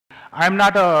I'm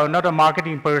not a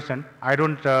marketing person. I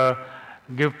don't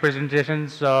give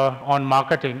presentations on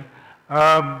marketing.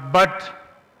 But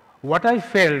what I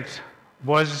felt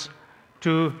was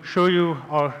to show you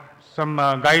some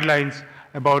guidelines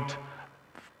about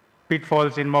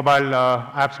pitfalls in mobile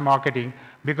apps marketing,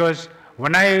 because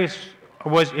when I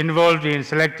was involved in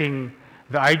selecting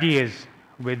the ideas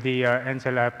with the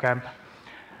NCL App Camp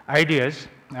ideas,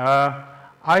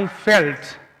 I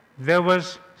felt there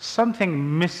was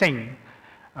something missing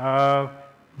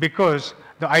because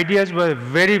the ideas were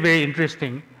very, very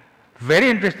interesting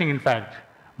in fact,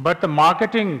 but the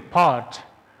marketing part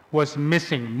was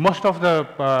missing. Most of the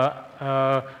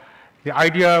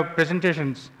idea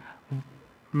presentations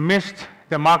missed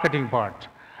the marketing part,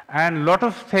 and a lot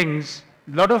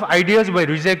of ideas were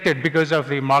rejected because of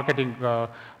the marketing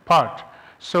part.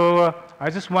 So I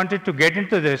just wanted to get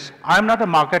into this. I'm not a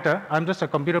marketer, I'm just a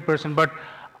computer person, but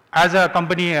as a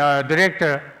company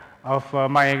director of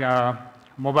my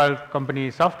mobile company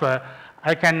software,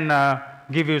 I can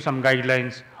give you some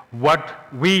guidelines, what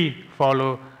we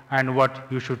follow and what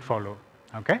you should follow.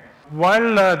 Okay?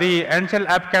 While the NCL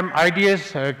AppCamp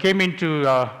ideas came into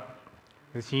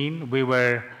the scene, we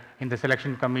were in the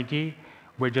selection committee.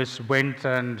 We just went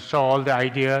and saw all the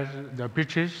ideas, the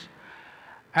pitches,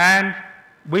 and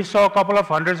we saw a couple of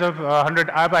hundred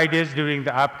app ideas during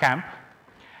the app camp.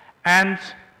 And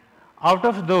out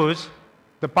of those,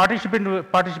 the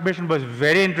participation was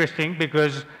very interesting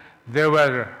because there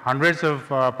were hundreds of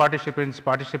participants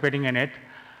participating in it.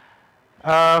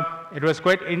 It was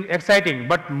quite exciting,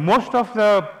 but most of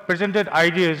the presented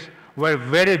ideas were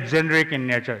very generic in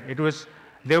nature.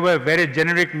 They were very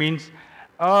generic, means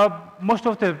most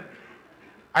of the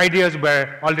ideas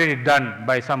were already done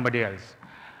by somebody else.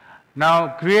 Now,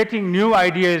 creating new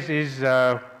ideas is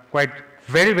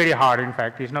very, very hard. In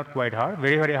fact, it's not quite hard,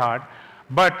 very, very hard.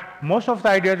 But most of the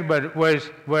ideas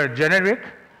were generic,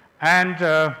 and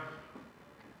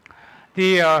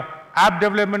the app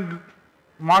development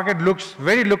market looks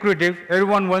very lucrative.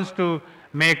 Everyone wants to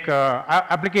make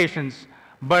applications,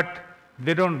 but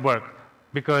they don't work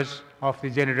because of the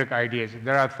generic ideas.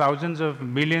 There are thousands of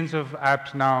millions of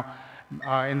apps now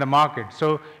in the market.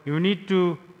 So you need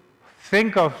to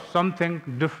think of something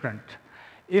different.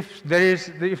 If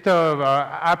the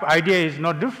app idea is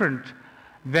not different,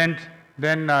 then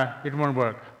it won't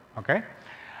work. Okay?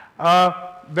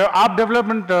 The app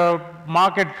development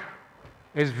market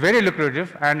is very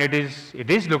lucrative, and it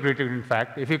is lucrative in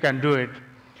fact if you can do it.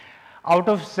 Out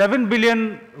of 7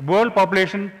 billion world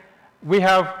population, we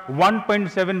have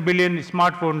 1.7 billion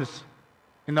smartphones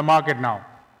in the market now.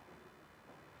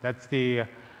 That's the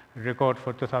record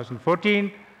for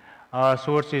 2014.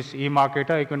 Source is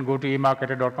eMarketer. You can go to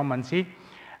eMarketer.com and see.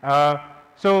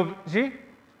 So see,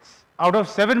 out of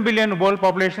 7 billion world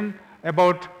population,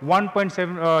 about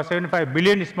 1.75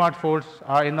 billion smartphones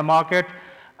are in the market,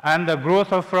 and the growth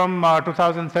from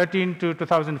 2013 to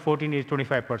 2014 is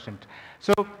 25%.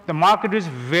 So the market is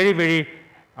very, very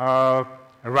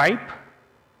ripe.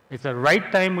 It's the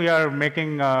right time we are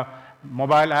making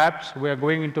mobile apps. We are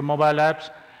going into mobile apps,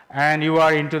 and you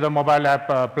are into the mobile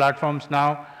app platforms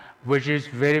now, which is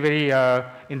very, very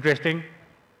interesting.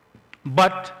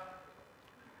 But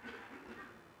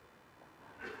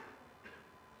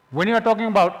when you are talking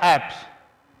about apps,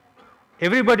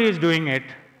 everybody is doing it.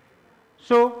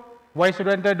 So why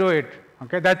shouldn't I do it?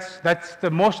 Okay, that's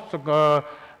the most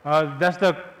that's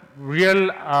the real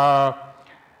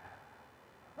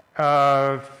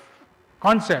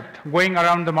concept going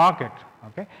around the market.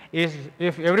 Okay, is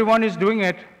if everyone is doing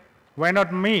it, why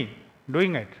not me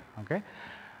doing it? Okay,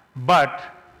 but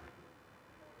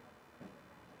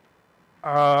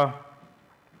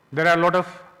there are a lot of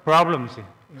problems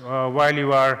while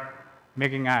you are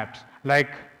making apps.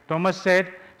 Like Thomas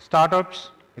said,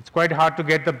 startups, it's quite hard to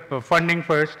get the funding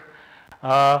first.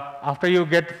 After you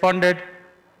get funded,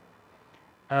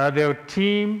 the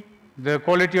team, the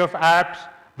quality of apps,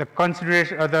 the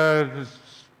consideration, the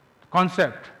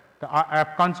concept, the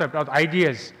app concept or the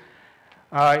ideas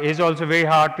is also very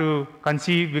hard to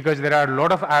conceive because there are a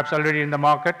lot of apps already in the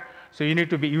market. So you need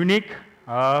to be unique.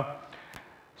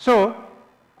 So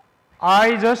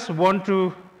I just want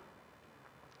to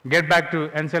get back to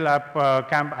NCL App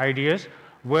Camp ideas,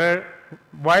 why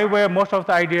were most of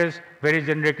the ideas very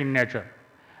generic in nature?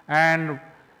 And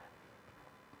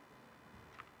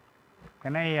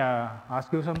can I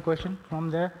ask you some question from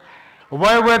there?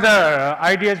 Why were the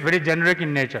ideas very generic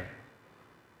in nature?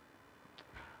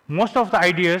 Most of the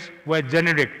ideas were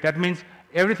generic. That means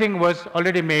everything was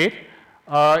already made.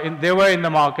 They were in the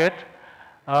market.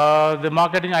 The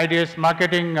marketing ideas,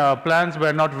 marketing plans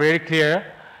were not very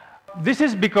clear. This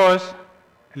is because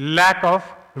lack of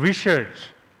research.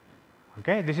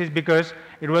 Okay, this is because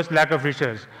it was lack of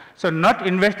research. So not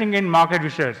investing in market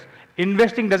research.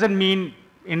 Investing doesn't mean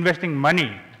investing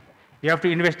money. You have to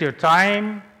invest your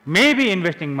time, maybe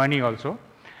investing money also.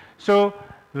 So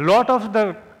a lot of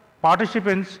the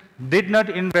participants did not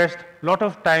invest a lot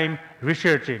of time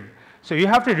researching. So you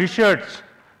have to research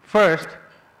first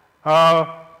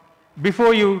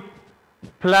before you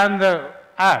plan the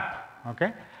app.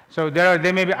 Okay? So there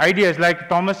may be ideas, like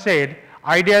Thomas said,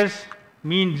 ideas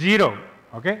mean zero,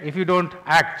 okay, if you don't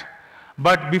act.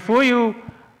 But before you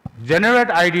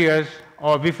generate ideas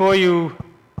or before you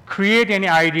create any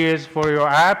ideas for your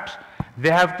apps, you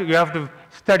have to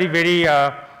study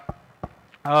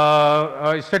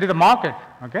study the market.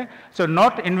 Okay? So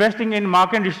not investing in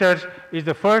market research is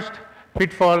the first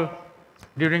pitfall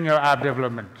during your app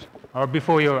development or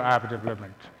before your app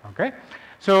development. Okay?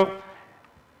 So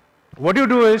what you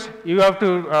do is you have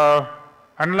to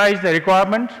analyze the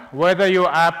requirement, whether your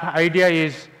app idea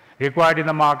is required in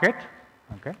the market.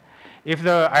 Okay? If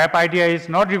the app idea is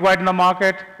not required in the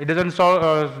market, it doesn't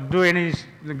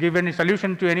give any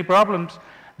solution to any problems,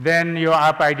 then your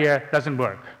app idea doesn't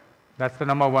work. That's the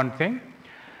number one thing.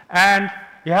 And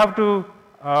you have to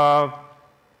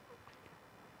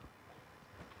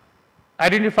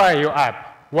identify your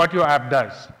app, what your app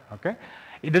does. Okay?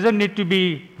 It doesn't need to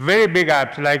be very big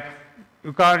apps, like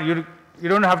you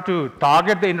don't have to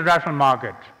target the international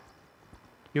market.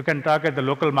 You can target the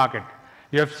local market.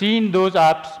 You have seen those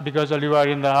apps because you are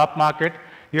in the app market.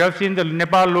 You have seen the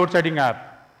Nepal load setting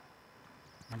app.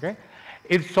 Okay?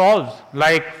 It solves,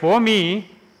 like for me,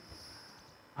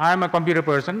 I'm a computer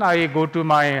person. I go to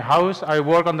my house, I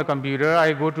work on the computer.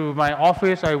 I go to my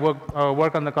office, I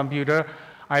work on the computer.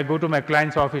 I go to my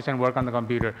client's office and work on the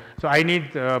computer. So I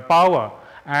need power.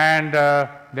 And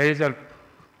there is a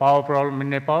power problem in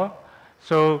Nepal.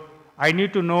 So I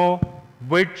need to know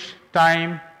which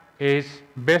time is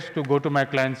best to go to my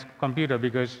client's computer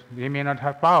because they may not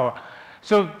have power.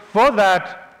 So for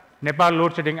that, Nepal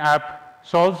load setting app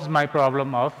solves my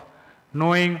problem of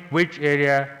knowing which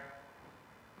area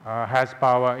has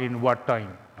power in what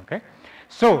time. Okay?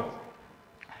 So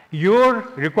your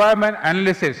requirement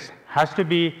analysis has to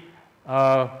be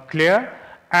clear,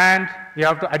 and you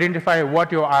have to identify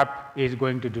what your app is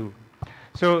going to do.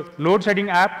 So load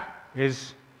setting app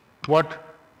is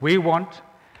what we want.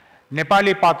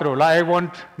 Nepali Patro, I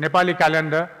want Nepali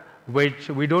calendar, which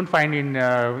we don't find in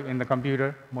the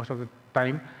computer most of the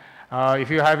time. If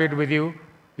you have it with you,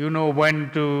 you know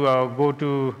when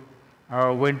to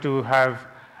when to have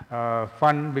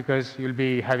fun because you'll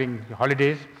be having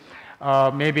holidays.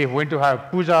 Maybe when to have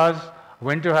pujas,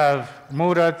 when to have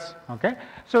murats. Okay?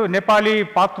 So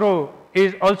Nepali Patro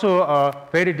is also a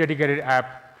very dedicated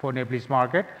app for Nepalese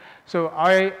market. So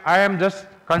I am just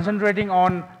concentrating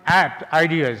on app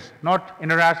ideas, not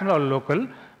international or local,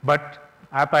 but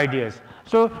app ideas.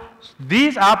 So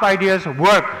these app ideas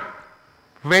work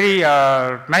very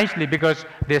nicely because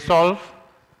they solve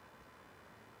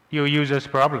your users'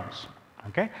 problems.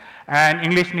 Okay? And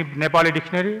English Nepali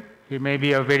dictionary, it may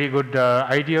be a very good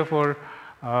idea for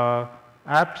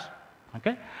apps.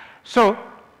 Okay? So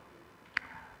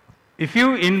if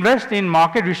you invest in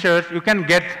market research, you can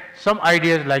get some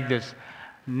ideas like this.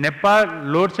 Nepal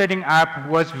load setting app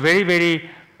was very, very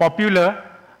popular,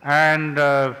 and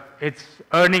it's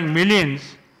earning millions,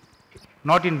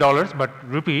 not in dollars, but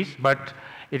rupees, but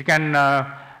it can,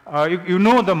 you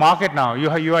know the market now,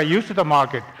 you are used to the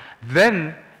market.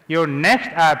 Then your next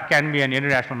app can be an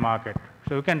international market.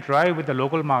 So you can try with the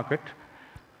local market,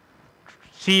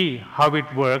 see how it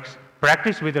works,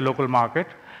 practice with the local market,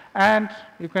 and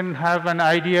you can have an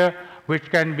idea which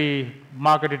can be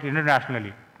marketed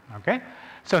internationally. Okay?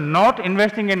 So not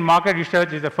investing in market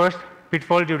research is the first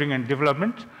pitfall during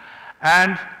development.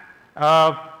 And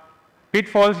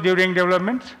pitfalls during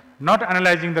development, not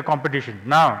analyzing the competition.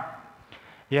 Now,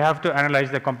 you have to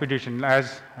analyze the competition.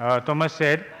 As Thomas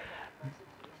said,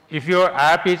 if your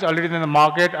app is already in the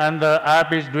market and the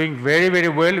app is doing very, very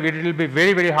well, it will be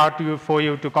very, very hard for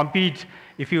you to compete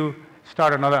if you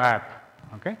start another app,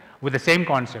 okay, with the same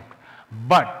concept.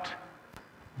 But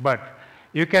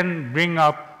you can bring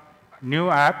up new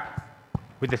app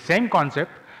with the same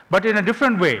concept, but in a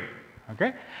different way.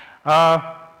 Okay?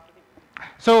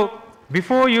 So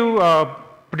before you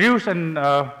produce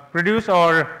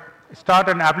or start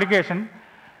an application,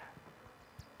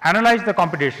 analyze the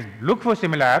competition. Look for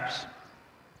similar apps,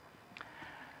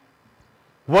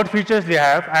 what features they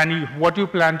have, and what you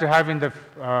plan to have in the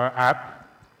app.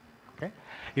 Okay?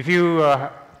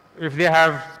 If they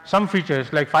have some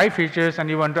features, like 5 features, and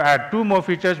you want to add 2 more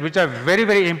features which are very,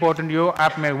 very important, your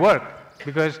app may work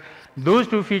because those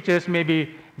two features may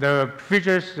be the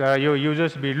features your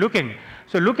users be looking.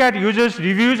 So look at users'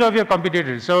 reviews of your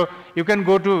competitors. So you can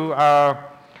go to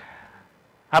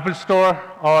Apple Store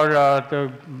or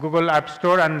the Google App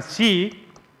Store and see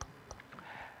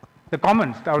the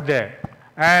comments out there,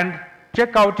 and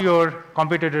check out your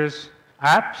competitors'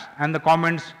 apps and the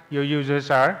comments your users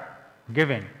are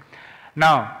giving.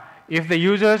 Now, if the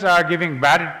users are giving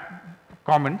bad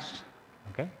comments,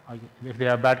 okay, if they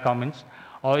are bad comments,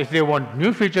 or if they want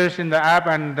new features in the app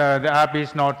and the app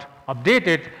is not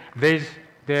updated,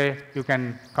 there you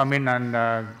can come in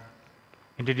and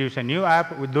introduce a new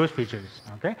app with those features,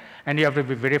 okay? And you have to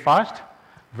be very fast,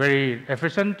 very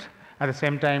efficient. At the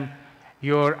same time,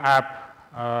 your app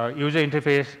user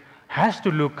interface has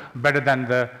to look better than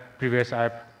the previous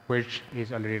app which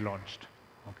is already launched,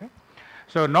 okay?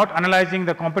 So not analyzing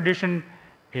the competition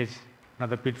is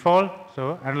another pitfall,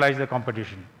 so analyze the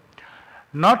competition.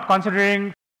 Not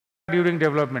considering during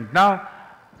development. Now,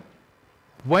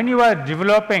 when you are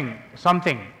developing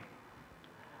something,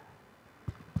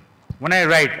 when I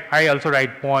write, I also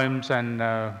write poems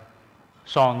and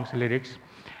songs, lyrics.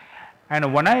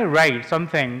 And when I write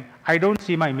something, I don't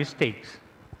see my mistakes.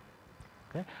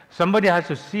 Okay? Somebody has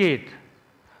to see it.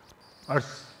 Or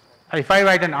if I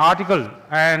write an article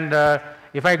and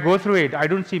if I go through it, I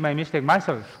don't see my mistake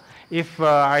myself. If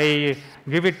I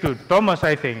give it to Thomas,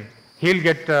 I think, he'll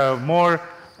get more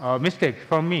mistakes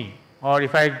from me. Or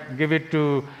if I give it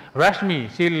to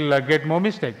Rashmi, she'll get more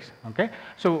mistakes. Okay?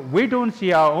 So we don't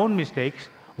see our own mistakes.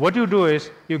 What you do is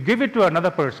you give it to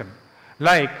another person.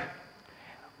 Like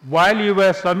while you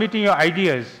were submitting your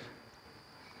ideas,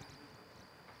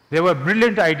 they were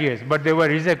brilliant ideas, but they were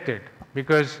rejected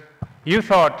because you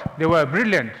thought they were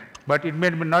brilliant, but it may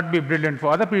not be brilliant for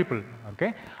other people.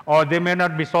 Okay? Or they may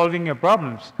not be solving your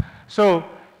problems. So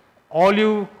all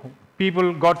you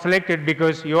people got selected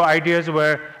because your ideas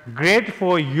were great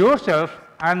for yourself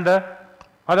and the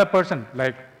other person,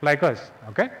 like us.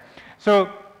 Okay? So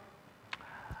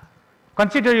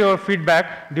consider your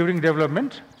feedback during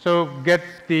development. So get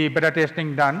the beta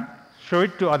testing done, show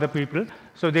it to other people,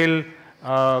 so they'll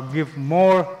give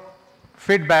more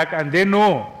feedback, and they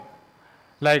know,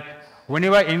 like when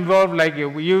you are involved, like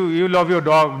you love your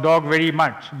dog very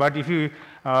much, but if you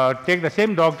take the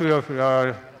same dog to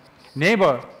your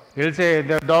neighbor, he'll say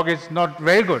the dog is not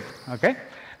very good. Okay?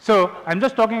 So I'm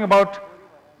just talking about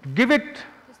give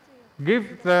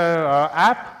the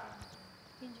app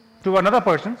to another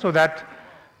person so that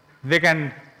they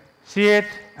can see it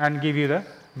and give you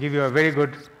a very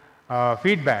good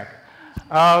feedback.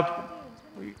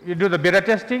 You do the beta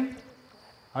testing.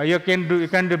 You can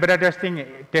do beta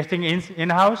testing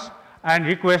in-house and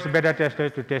request beta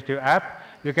testers to test your app.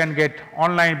 You can get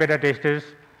online beta testers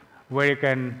where you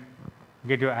can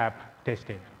get your app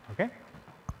tested. Okay?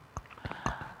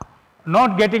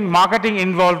 Not getting marketing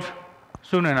involved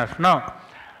soon enough. Now,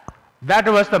 that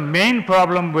was the main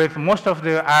problem with most of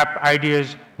the app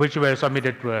ideas which were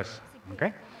submitted to us.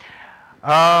 Okay?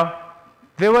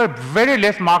 There were very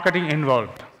less marketing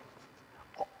involved.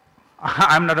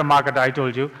 I'm not a marketer, I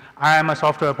told you. I am a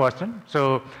software person,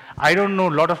 so I don't know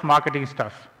a lot of marketing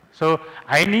stuff. So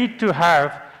I need to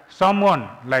have someone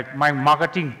like my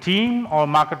marketing team or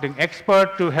marketing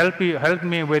expert to help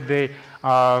me with the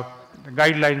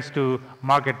guidelines to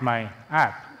market my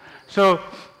app. So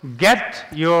get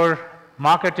your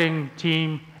marketing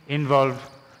team involved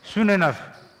soon enough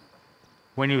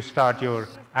when you start your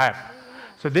app.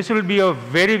 So this will be a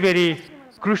very, very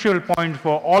crucial point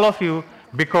for all of you,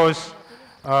 because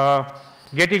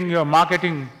getting your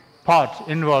marketing part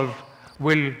involved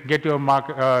will get your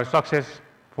success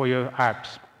for your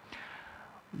apps.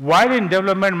 While in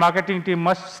development, marketing team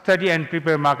must study and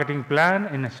prepare marketing plan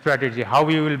and a strategy. How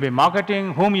you will be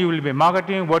marketing, whom you will be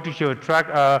marketing, what is your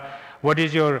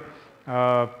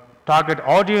target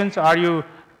audience. Are you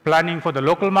planning for the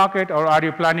local market or are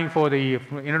you planning for the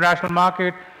international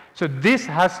market? So this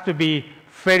has to be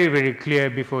very, very clear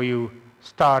before you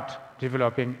start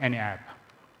developing any app.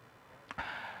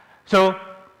 So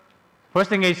first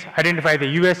thing is identify the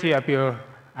USP of your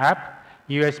app.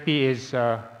 USP is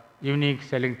unique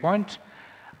selling point.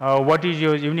 What is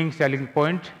your unique selling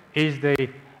point is the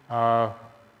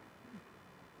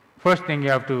first thing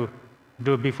you have to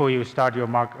do before you start your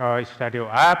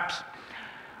apps.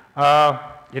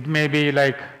 It may be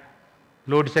like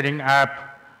load setting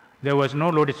app. There was no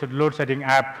load setting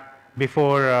app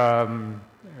before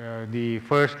the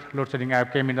first load setting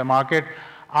app came in the market.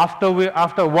 After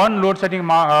one load setting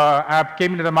app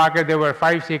came into the market, there were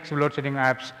 5, 6 load setting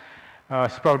apps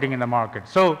sprouting in the market.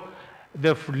 So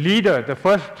the leader, the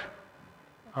first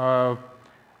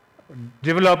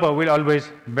developer will always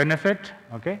benefit.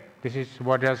 Okay, this is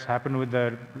what has happened with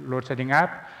the load setting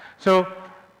app. So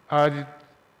the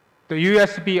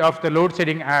USP of the load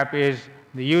setting app is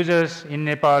the users in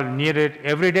Nepal need it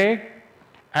every day,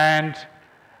 and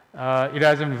it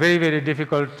has been very, very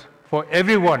difficult for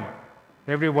everyone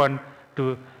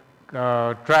to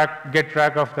get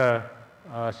track of the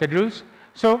schedules.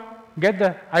 So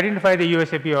identify the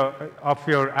USP of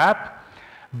your app.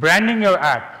 Branding your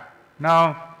app.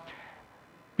 Now,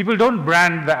 people don't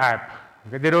brand the app.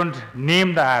 Okay? They don't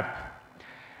name the app.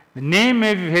 The name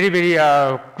may be very,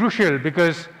 very crucial,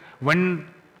 because when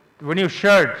you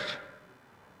search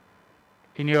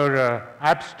in your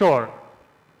app store,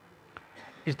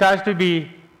 it has to be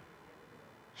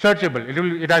searchable.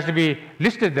 It has to be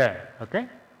listed there. Okay?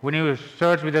 When you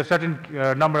search with a certain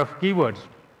number of keywords.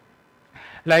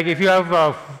 Like if you have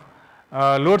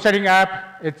a load setting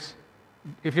app,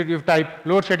 if you type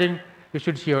load setting, you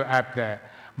should see your app there.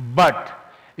 But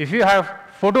if you have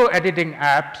photo editing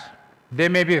apps, there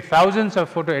may be thousands of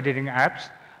photo editing apps,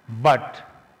 but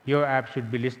your app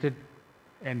should be listed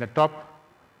in the top,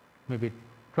 maybe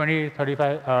 20, 30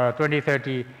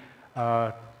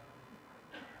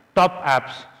 top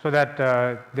apps, so that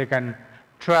they can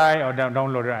try or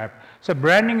download your app. So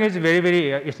branding is very,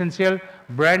 very essential.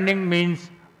 Branding means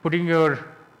putting your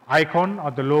icon or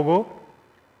the logo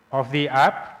of the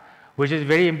app, which is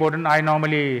very important. I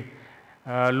normally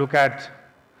look at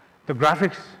the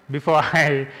graphics before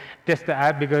I test the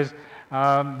app, because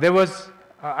I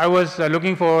was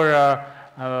looking for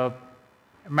a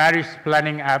marriage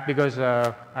planning app, because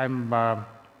I'm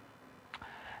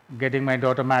getting my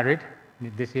daughter married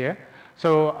this year.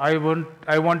 So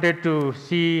I wanted to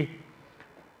see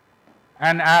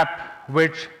an app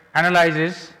which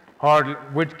analyzes or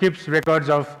which keeps records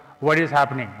of what is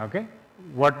happening, okay?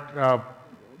 What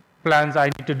plans I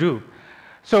need to do.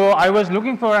 So I was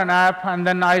looking for an app, and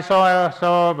then I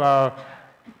saw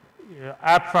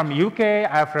app from UK,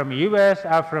 app from US,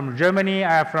 app from Germany,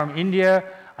 app from India.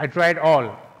 I tried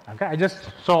all. Okay, I just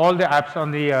saw all the apps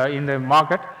on the in the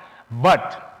market,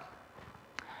 but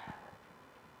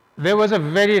there was a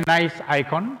very nice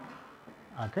icon.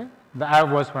 Okay, the app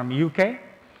was from UK.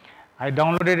 I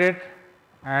downloaded it,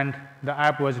 and the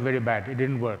app was very bad. It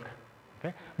didn't work.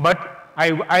 Okay, but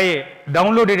I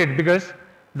downloaded it because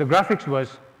the graphics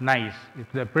was nice.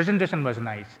 The presentation was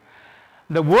nice.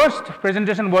 The worst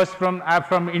presentation was from app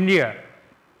from India.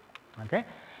 Okay,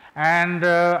 and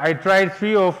I tried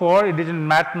 3 or 4. It didn't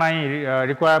match my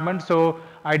requirements, so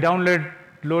I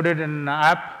loaded an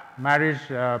app, marriage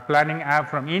planning app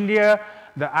from India.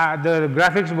 The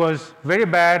graphics was very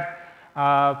bad,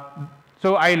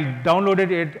 so I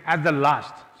downloaded it at the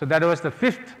last. So that was the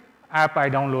 5th app I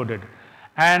downloaded,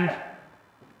 and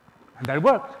that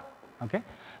worked. Okay,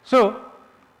 so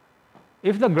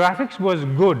if the graphics was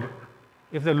good,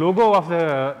 if the logo of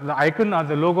the icon or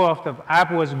the logo of the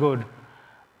app was good,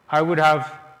 I would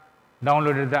have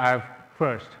downloaded the app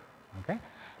first. Okay,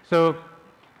 so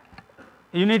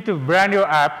you need to brand your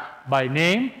app by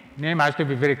name. Name has to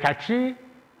be very catchy.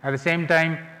 At the same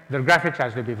time, the graphics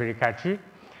has to be very catchy.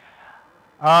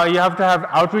 You have to have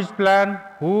outreach plan,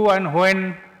 who and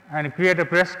when, and create a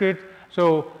press kit.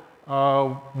 So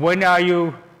when are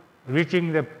you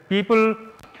reaching the people?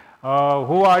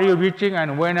 Who are you reaching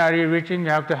and when are you reaching? You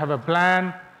have to have a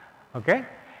plan. Okay.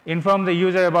 Inform the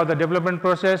user about the development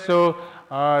process. So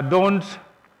don't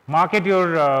market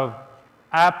your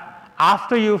app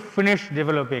after you finish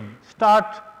developing.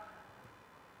 Start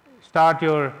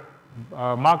your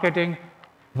marketing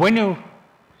when you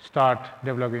start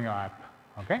developing your app.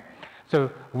 Okay.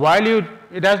 So while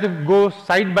it has to go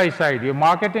side by side. Your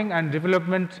marketing and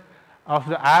development of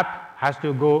the app has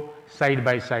to go side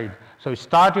by side. So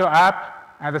start your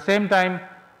app at the same time,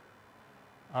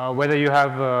 whether you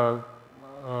have a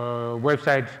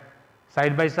website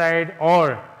side by side,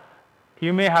 or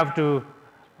you may have to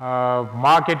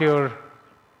market your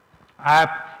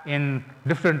app in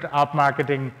different app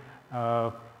marketing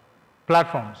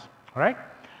platforms. All right.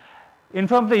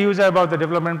 Inform the user about the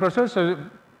development process. So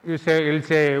you'll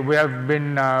say we have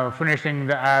been finishing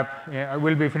the app.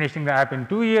 We'll be finishing the app in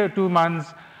 2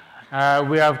 months.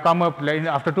 We have come up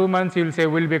after 2 months. You'll say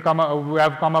we have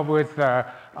come up with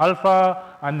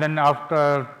alpha, and then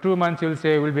after 2 months you'll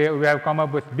say we have come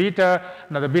up with beta.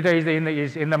 Now the beta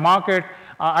is in the market.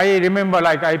 I remember,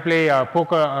 like, I play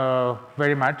poker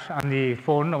very much on the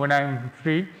phone when I'm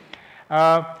free.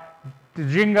 The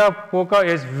Jenga poker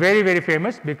is very, very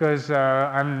famous because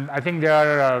I think they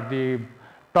are the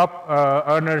top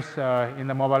earners in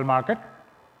the mobile market.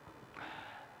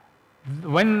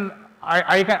 When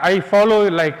I follow,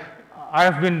 like, I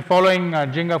have been following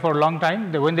Jinga for a long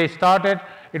time. When they started,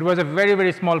 it was a very,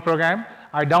 very small program.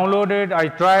 I downloaded, I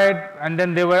tried, and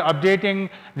then they were updating.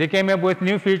 They came up with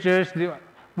new features.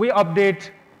 We update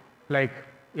like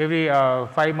every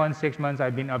 5 months, 6 months.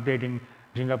 I've been updating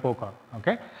Jinga Poker.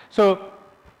 Okay, so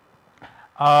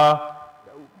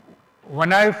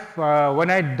when I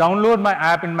download my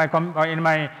app in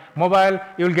my mobile,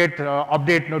 you'll get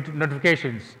update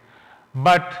notifications.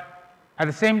 But at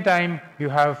the same time, you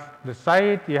have the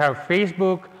site, you have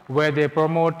Facebook, where they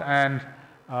promote and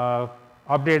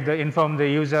update inform the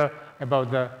user about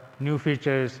the new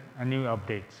features and new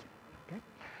updates. Okay?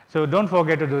 So don't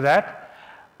forget to do that.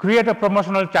 Create a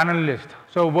promotional channel list.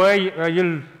 So where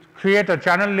you'll create a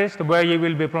channel list where you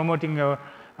will be promoting your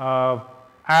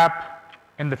app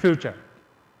in the future.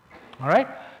 All right.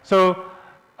 So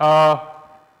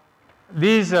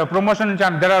these promotional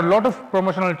channels, there are a lot of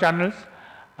promotional channels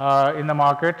in the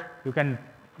market. You can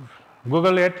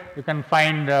Google it. You can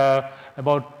find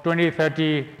about 20,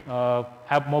 30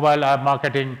 mobile app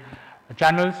marketing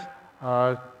channels.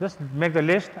 Just make the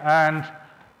list and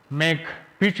make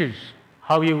pitches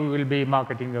how you will be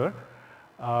marketing your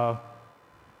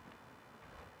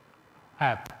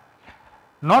app.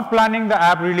 Not planning the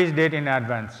app release date in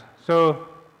advance. So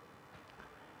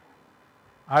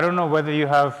I don't know whether you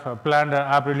have planned an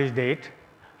app release date.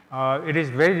 It is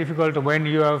very difficult when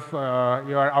you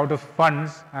are out of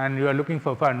funds and you are looking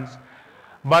for funds.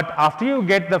 But after you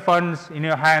get the funds in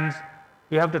your hands,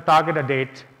 you have to target a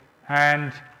date.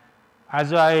 And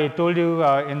as I told you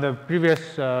in the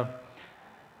previous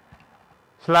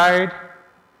slide,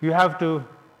 you have to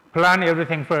plan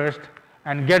everything first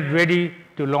and get ready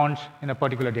to launch in a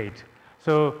particular date.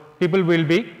 So people will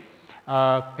be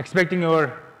expecting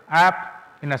your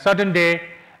app in a certain day,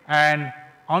 and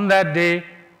on that day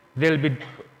they'll be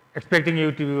expecting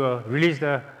you to release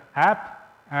the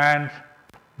app, and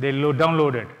they'll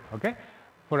download it, okay,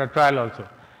 for a trial also.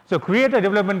 So create a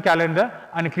development calendar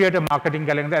and create a marketing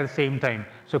calendar at the same time.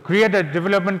 So create a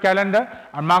development calendar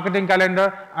and marketing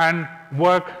calendar and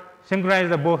synchronize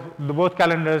the both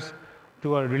calendars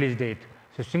to a release date.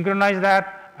 So synchronize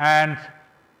that and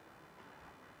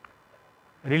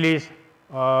release,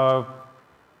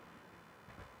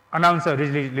 announce a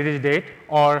release date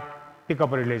or pick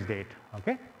up a release date.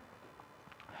 Okay.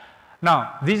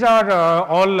 Now these are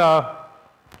all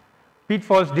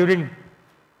pitfalls during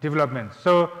development.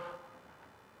 So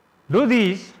do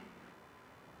these.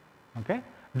 Okay.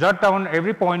 Jot down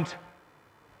every point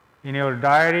in your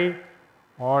diary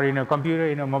or in your computer,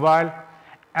 in your mobile,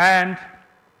 and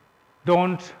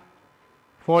don't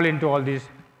fall into all these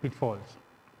pitfalls.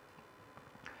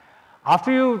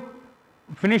 After you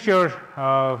finish your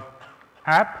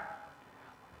app,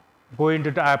 go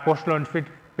into the post-launch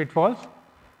pitfalls.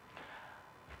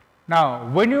 Now,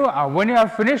 when you are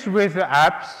finished with the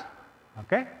apps,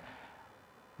 okay,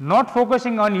 not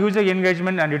focusing on user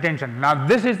engagement and retention. Now,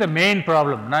 this is the main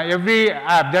problem. Now, every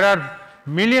app, there are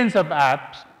millions of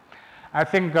apps. I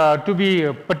think to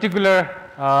be particular,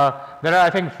 there are I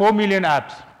think 4 million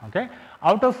apps. Okay,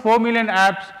 out of 4 million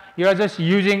apps, you are just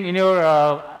using in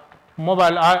your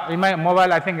mobile. In my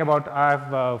mobile, I think I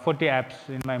have 40 apps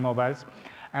in my mobiles,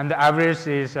 and the average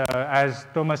is as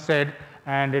Thomas said,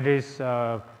 and it is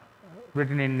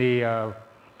written in the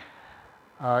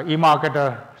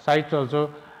eMarketer sites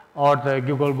also, or the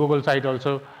Google site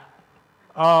also.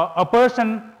 A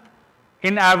person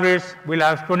in average will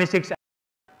have 26 apps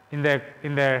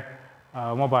in their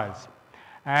mobiles.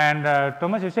 And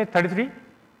Thomas, you said 33?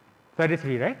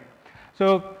 33, right?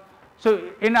 So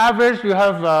in average you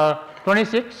have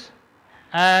 26,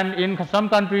 and in some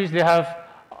countries they have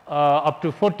up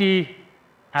to 40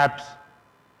 apps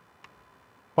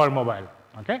per mobile.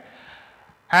 Okay,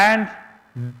 and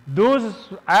those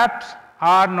apps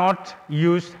are not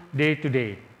used day to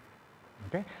day.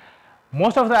 Okay,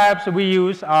 most of the apps we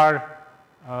use are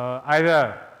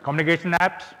either communication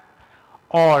apps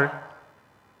or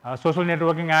social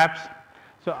networking apps.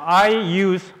 So I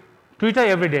use Twitter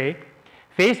every day,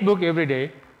 Facebook every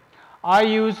day. I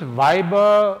use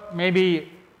Viber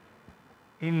maybe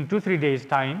in 2-3 days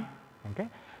time. Okay,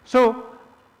 so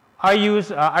I use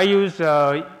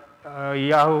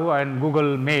Yahoo and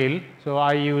Google Mail. So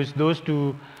I use those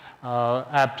two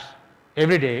apps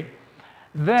every day.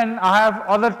 Then I have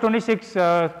other 26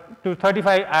 to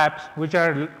 35 apps which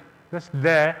are just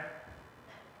there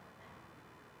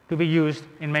to be used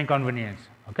in my convenience.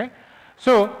 Okay,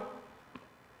 so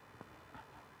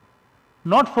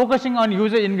not focusing on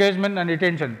user engagement and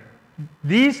retention.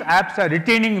 These apps are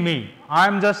retaining me. I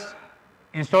am just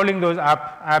installing those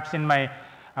apps in my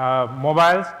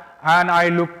mobiles, and I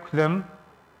look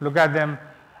at them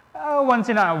once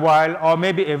in a while, or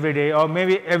maybe every day, or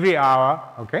maybe every hour.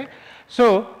 Okay,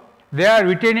 so they are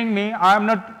retaining me. I am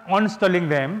not uninstalling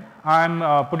them. I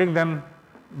am putting them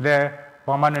there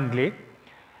permanently.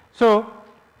 So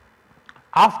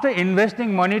after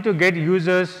investing money to get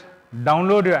users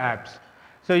download your apps,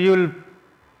 so you will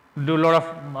do a lot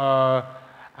of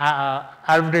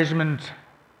advertisements,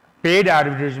 paid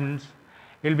advertisements.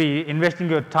 You'll be investing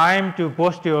your time to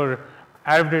post your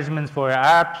advertisements for your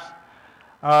apps.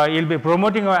 You'll be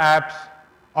promoting your apps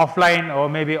offline or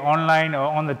maybe online or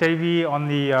on the TV, on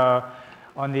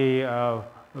the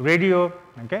radio.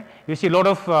 Okay, you see a lot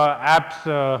of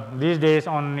apps these days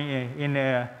on in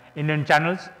Indian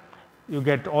channels. You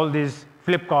get all these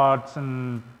Flipkarts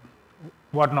and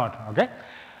whatnot. Okay,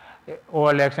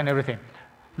 OLX and everything.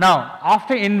 Now,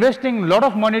 after investing a lot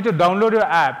of money to download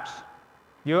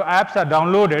your apps are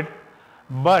downloaded,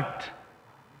 but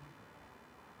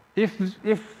if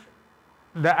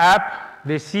the app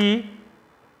they see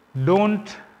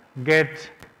don't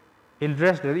get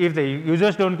interested, if the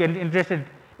users don't get interested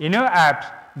in your apps,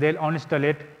 they'll uninstall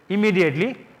it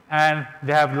immediately, and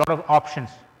they have a lot of options.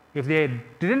 If they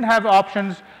didn't have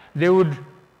options, they would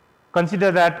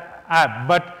consider that app.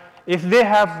 But if they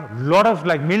have a lot of,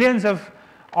 like, millions of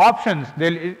options,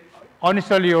 they'll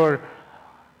uninstall your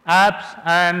apps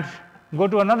and go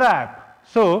to another app.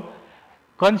 So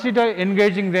consider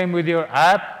engaging them with your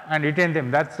app and retain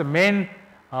them. That's the main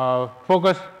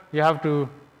focus you have to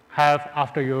have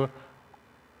after your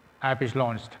app is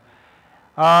launched.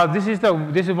 This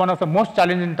is one of the most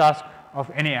challenging tasks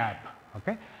of any app.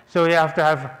 Okay, so you have to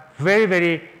have very,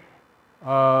 very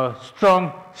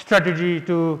strong strategy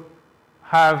to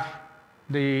have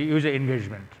the user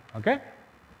engagement. Okay,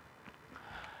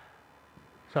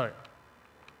 sorry.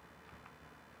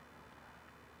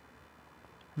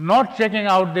 Not checking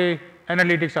out the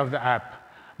analytics of the app.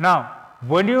 Now,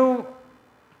 when you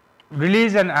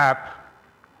release an app,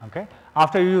 okay,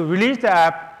 after you release the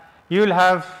app, you will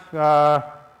have the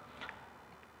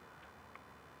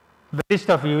list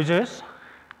of users,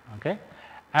 okay,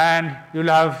 and you will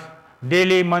have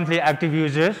daily, monthly active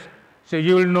users. So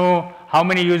you will know how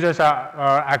many users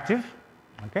are active,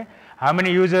 okay, how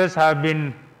many users have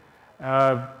been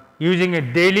using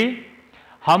it daily,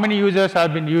 how many users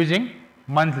have been using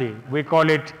monthly. We call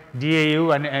it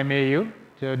DAU and MAU,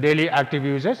 so daily active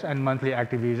users and monthly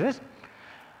active users.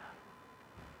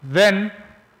 Then,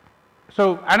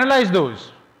 so analyze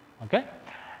those, okay.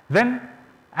 Then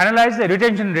analyze the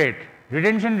retention rate.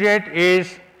 Retention rate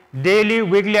is daily,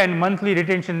 weekly and monthly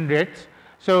retention rates.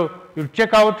 So you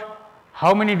check out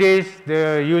how many days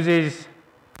the user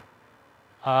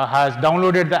has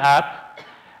downloaded the app,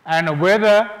 and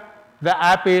whether the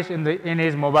app is in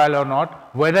his mobile or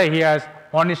not, whether he or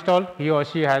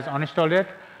she has uninstalled it.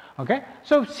 Okay,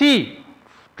 so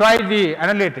try the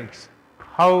analytics,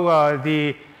 how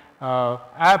the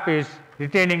app is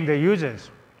retaining the users,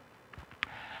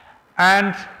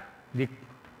 and the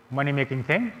money making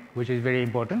thing, which is very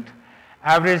important,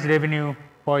 average revenue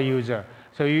per user.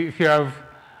 So if you have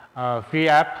a free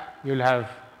app, you will have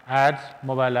ads,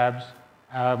 mobile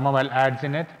ads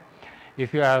in it.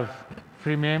 If you have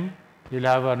freemium, you will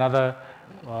have another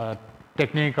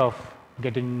technique of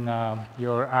getting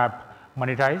your app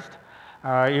monetized.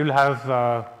 You will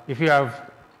have if you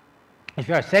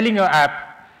are selling your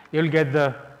app, you will get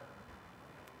the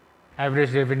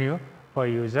average revenue per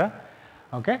user.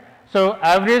 Okay, so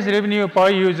average revenue per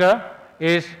user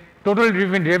is total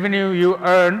revenue you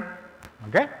earn,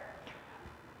 okay,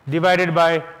 divided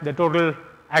by the total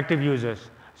active users.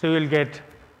 So you will get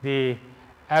the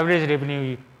average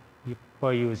revenue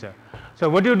per user. So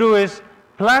what you do is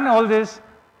plan all this,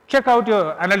 check out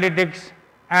your analytics,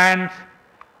 and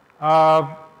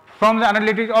from the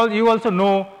analytics you also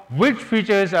know which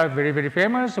features are very, very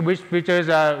famous, which features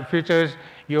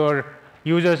your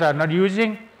users are not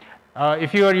using.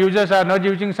 If your users are not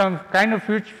using some kind of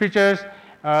features,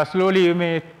 slowly you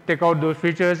may take out those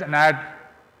features and add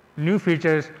new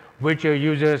features which your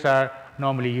users are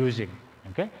normally using,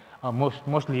 okay, or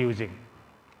mostly using.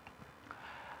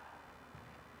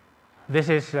 This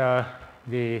is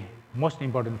the most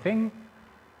important thing.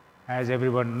 As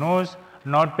everyone knows,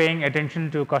 not paying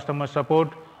attention to customer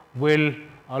support will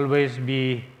always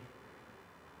be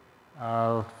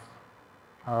a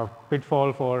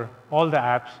pitfall for all the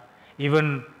apps.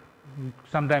 Even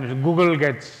sometimes Google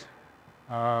gets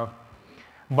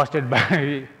busted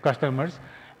by customers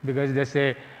because they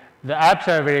say the apps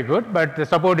are very good, but the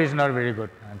support is not very good.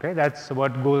 Okay, that's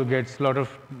what Google gets a lot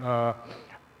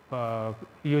of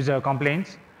user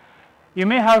complaints. You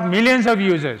may have millions of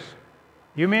users.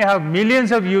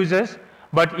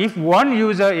 But if one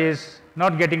user is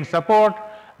not getting support,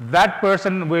 that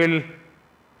person will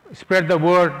spread the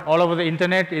word all over the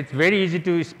internet. It's very easy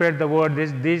to spread the word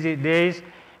these days.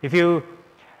 If you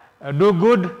do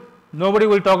good, nobody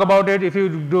will talk about it. If you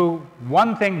do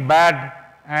one thing bad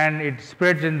and it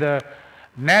spreads in the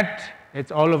net,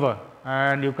 it's all over,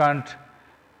 and you can't,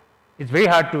 it's very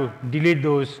hard to delete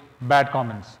those bad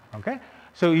comments. Okay?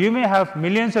 So you may have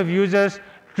millions of users.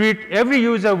 Treat every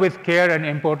user with care and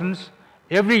importance.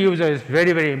 Every user is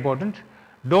very, very important.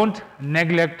 Don't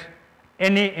neglect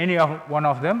any one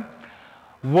of them.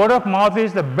 Word of mouth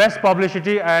is the best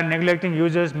publicity, and neglecting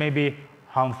users may be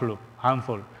harmful.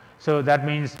 So that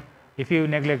means if you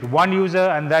neglect one user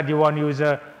and that one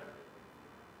user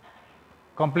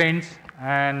complains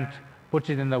and puts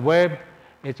it in the web,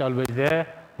 it's always there,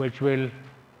 which will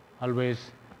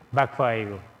always backfire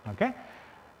you. Okay?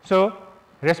 So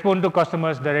respond to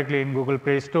customers directly in Google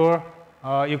Play Store.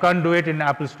 You can't do it in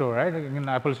Apple Store, right? In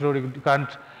Apple Store you can't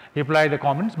reply the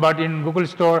comments, but in Google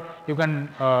Store you can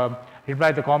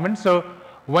reply the comments. So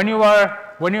when you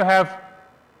have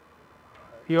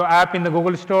your app in the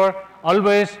Google Store,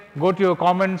 always go to your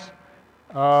comments,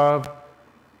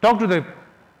 talk to the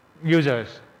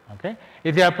users. Okay?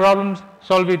 If they have problems,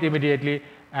 solve it immediately,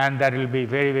 and that will be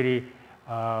very, very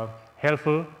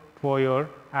helpful for your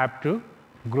app to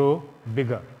grow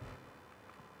bigger.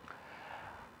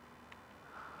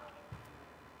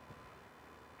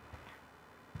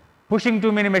 Pushing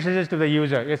too many messages to the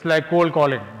user, it's like cold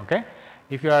calling. Okay?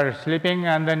 If you are sleeping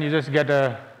and then you just get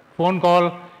a phone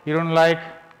call you don't like,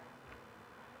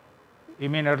 you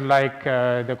may not like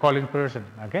the calling person.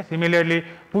 Okay? Similarly,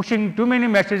 pushing too many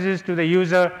messages to the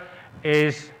user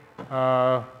is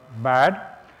bad.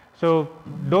 So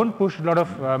don't push a lot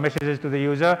of messages to the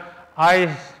user.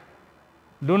 I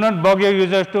do not bug your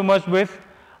users too much with.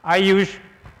 I use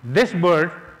this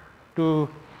word to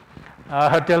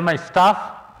tell my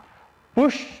staff,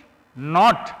 push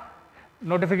not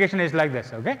notification is like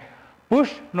this. Okay?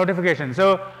 Push notification.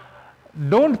 So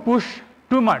don't push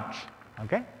too much.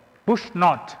 Okay? Push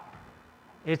not.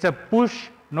 It's a push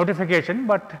notification,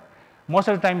 but most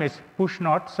of the time it's push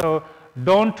not. So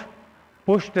don't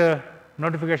push the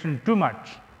notification too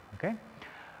much. Okay?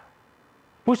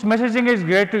 Push messaging is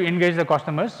great to engage the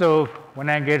customers. So when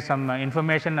I get some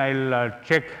information, I'll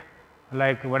check,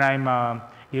 like when I'm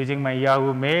using my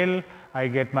Yahoo Mail, I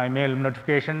get my mail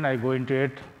notification, I go into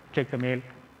it, check the mail.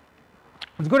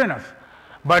 It's good enough.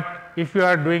 But if you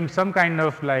are doing some kind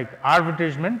of like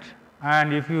advertisement,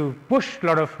 and if you push a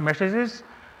lot of messages,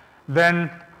 then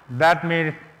that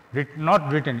may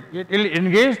not retain. It will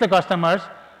engage the customers,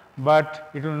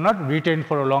 but it will not retain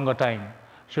for a longer time.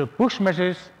 So push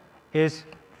message is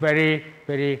very,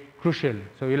 very crucial.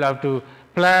 So you'll have to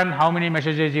plan how many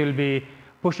messages you'll be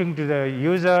pushing to the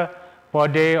user per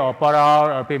day or per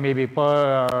hour or maybe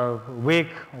per week.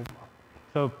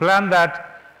 So plan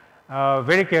that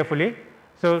very carefully.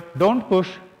 So don't push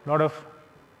a lot of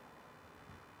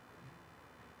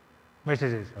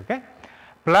messages. Okay?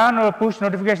 Plan or push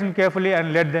notification carefully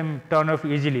and let them turn off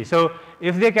easily. So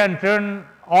if they can turn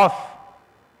off,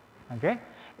 okay,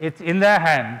 it's in their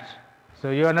hands.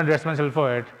 So you are not responsible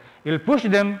for it. You'll push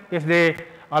them if they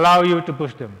allow you to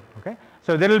push them. Okay?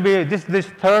 So there will be this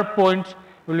third point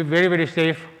will be very, very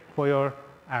safe for your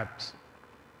apps.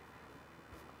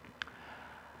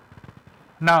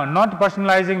 Now, not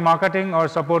personalizing marketing or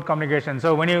support communication.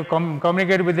 So when you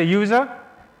communicate with the user,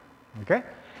 okay,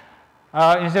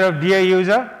 instead of dear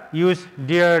user, use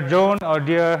dear John or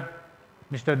dear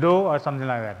Mr. Doe or something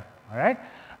like that. All right?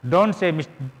 Don't say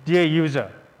dear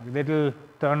user. That will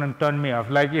turn me off.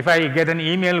 Like if I get an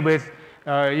email with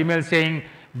email saying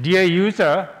dear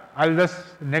user, I'll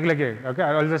just neglect it. Okay?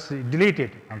 I'll just delete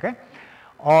it. Okay?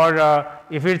 Or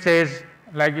if it says,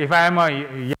 like if I am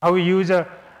a Yahoo user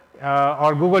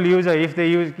or Google user, if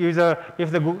the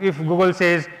if Google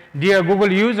says dear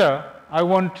Google user, I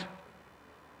won't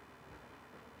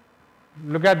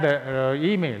look at the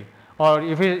email. Or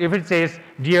if it says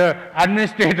dear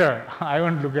administrator, I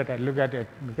won't look at it.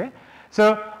 Okay?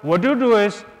 So what you do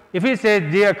is, if it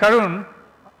says dear Karun,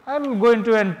 I will go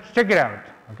into and check it out.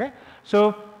 Okay?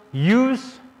 So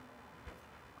use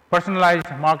personalized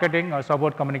marketing or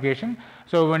support communication.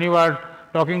 So when you are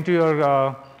talking to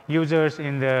your users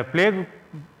in the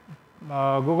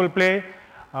Google Play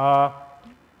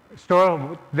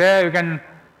Store, there you can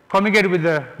communicate with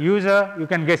the user. You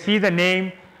can see the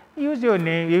name. Use your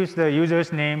name. Use the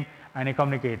user's name, and you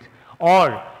communicate.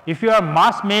 Or if you are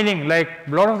mass mailing, like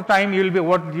a lot of the time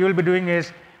what you will be doing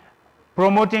is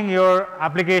promoting your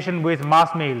application with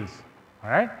mass mails.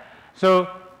 All right? So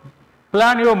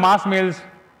plan your mass mails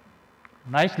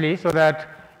nicely so that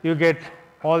you get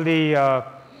all the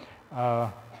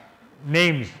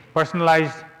names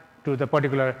personalized to the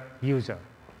particular user.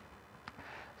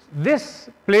 This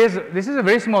is a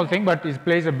very small thing, but it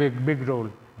plays a big role.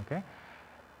 Okay.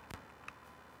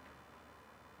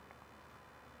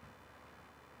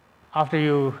 After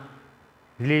you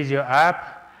release your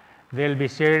app, they'll be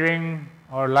sharing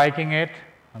or liking it.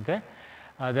 Okay.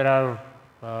 There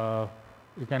are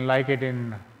you can like it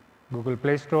in Google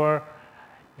Play Store,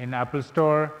 in Apple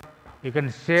Store. You can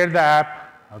share the app.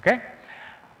 Okay.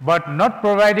 But not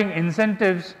providing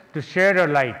incentives to share or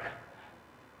like.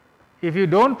 If you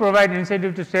don't provide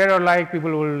incentive to share or like,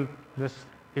 people will just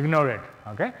ignore it.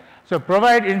 Okay. So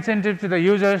provide incentive to the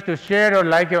users to share or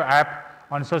like your app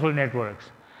on social networks.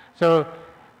 So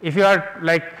if you are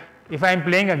like, if I am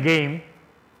playing a game,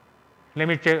 let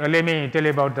me tell you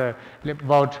about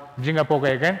Jenga poker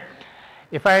again.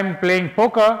 If I am playing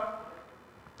poker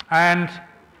and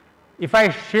if I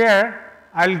share,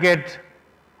 I'll get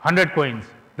 100 coins,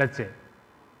 let's say.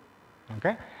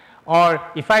 Okay. Or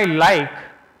if I like,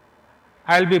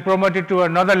 I'll be promoted to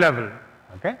another level.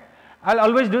 Okay. I'll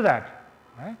always do that.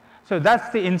 Right? So that's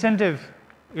the incentive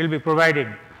you'll be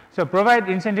providing. So provide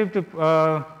incentive to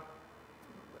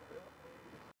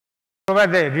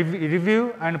provide the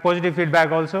review and positive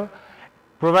feedback also.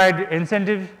 Provide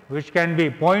incentive which can be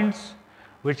points,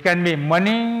 which can be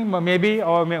money maybe,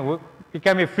 or it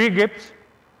can be free gifts.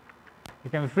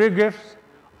 It can be free gifts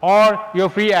or your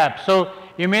free app. So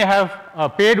you may have a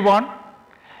paid one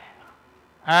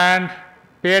and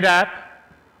paid app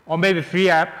or maybe free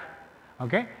app.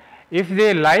 Okay. If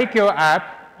they like your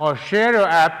app or share your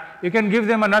app, you can give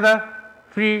them another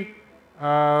free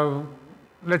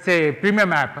let's say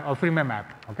premium app or freemium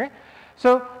app. Okay.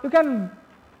 So it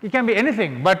can be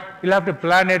anything, but you'll have to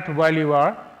plan it while you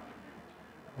are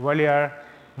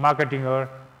marketing your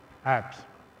apps.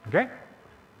 Okay.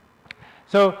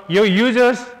 So your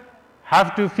users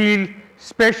have to feel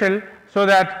special so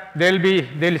that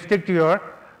they'll stick to your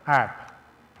app.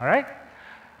 All right.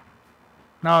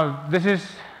 Now this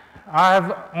is, I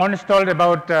have uninstalled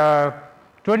about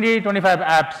 25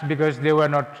 apps because they were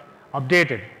not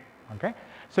updated. Okay.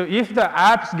 So if the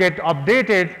apps get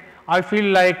updated, I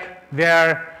feel like they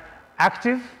are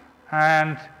active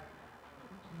and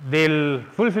they'll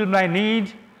fulfill my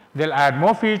need, they'll add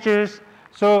more features.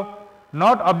 So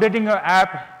not updating your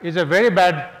app is a very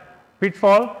bad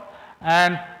pitfall,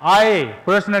 and I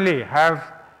personally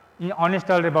have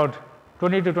uninstalled about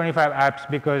 20 to 25 apps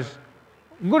because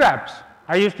good apps.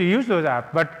 I used to use those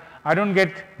apps, but I don't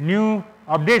get new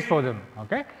updates for them.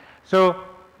 Okay. So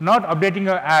not updating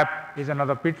your app is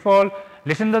another pitfall.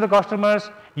 Listen to the customers,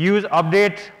 use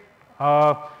updates,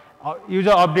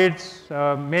 user updates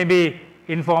maybe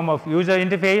in form of user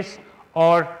interface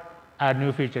or add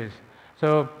new features.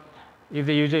 So if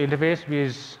the user interface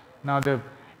is, now the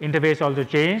interface also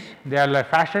changed, they are like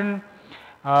fashion.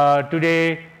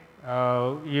 Today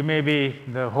you may be,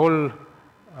 the whole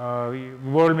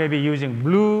world may be using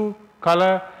blue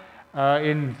color.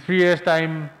 In 3 years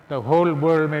time, the whole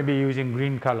world may be using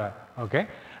green color. Okay.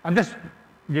 I'm just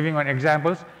giving one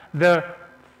examples. The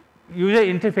user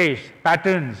interface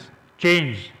patterns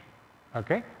change,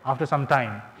 okay, after some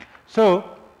time.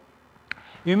 So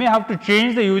you may have to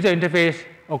change the user interface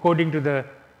according to the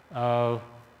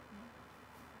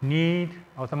need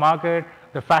of the market,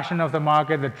 the fashion of the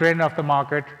market, the trend of the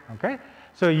market. Okay.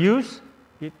 So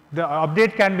the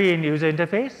update can be in user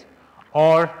interface,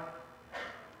 or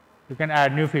you can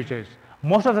add new features.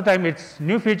 Most of the time it's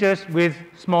new features with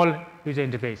small user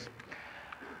interface.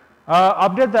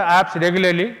 Update the apps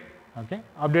regularly. Okay.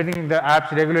 Updating the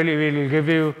apps regularly will give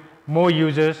you more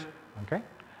users. Okay.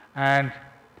 And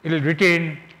it will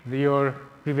retain your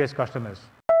previous customers.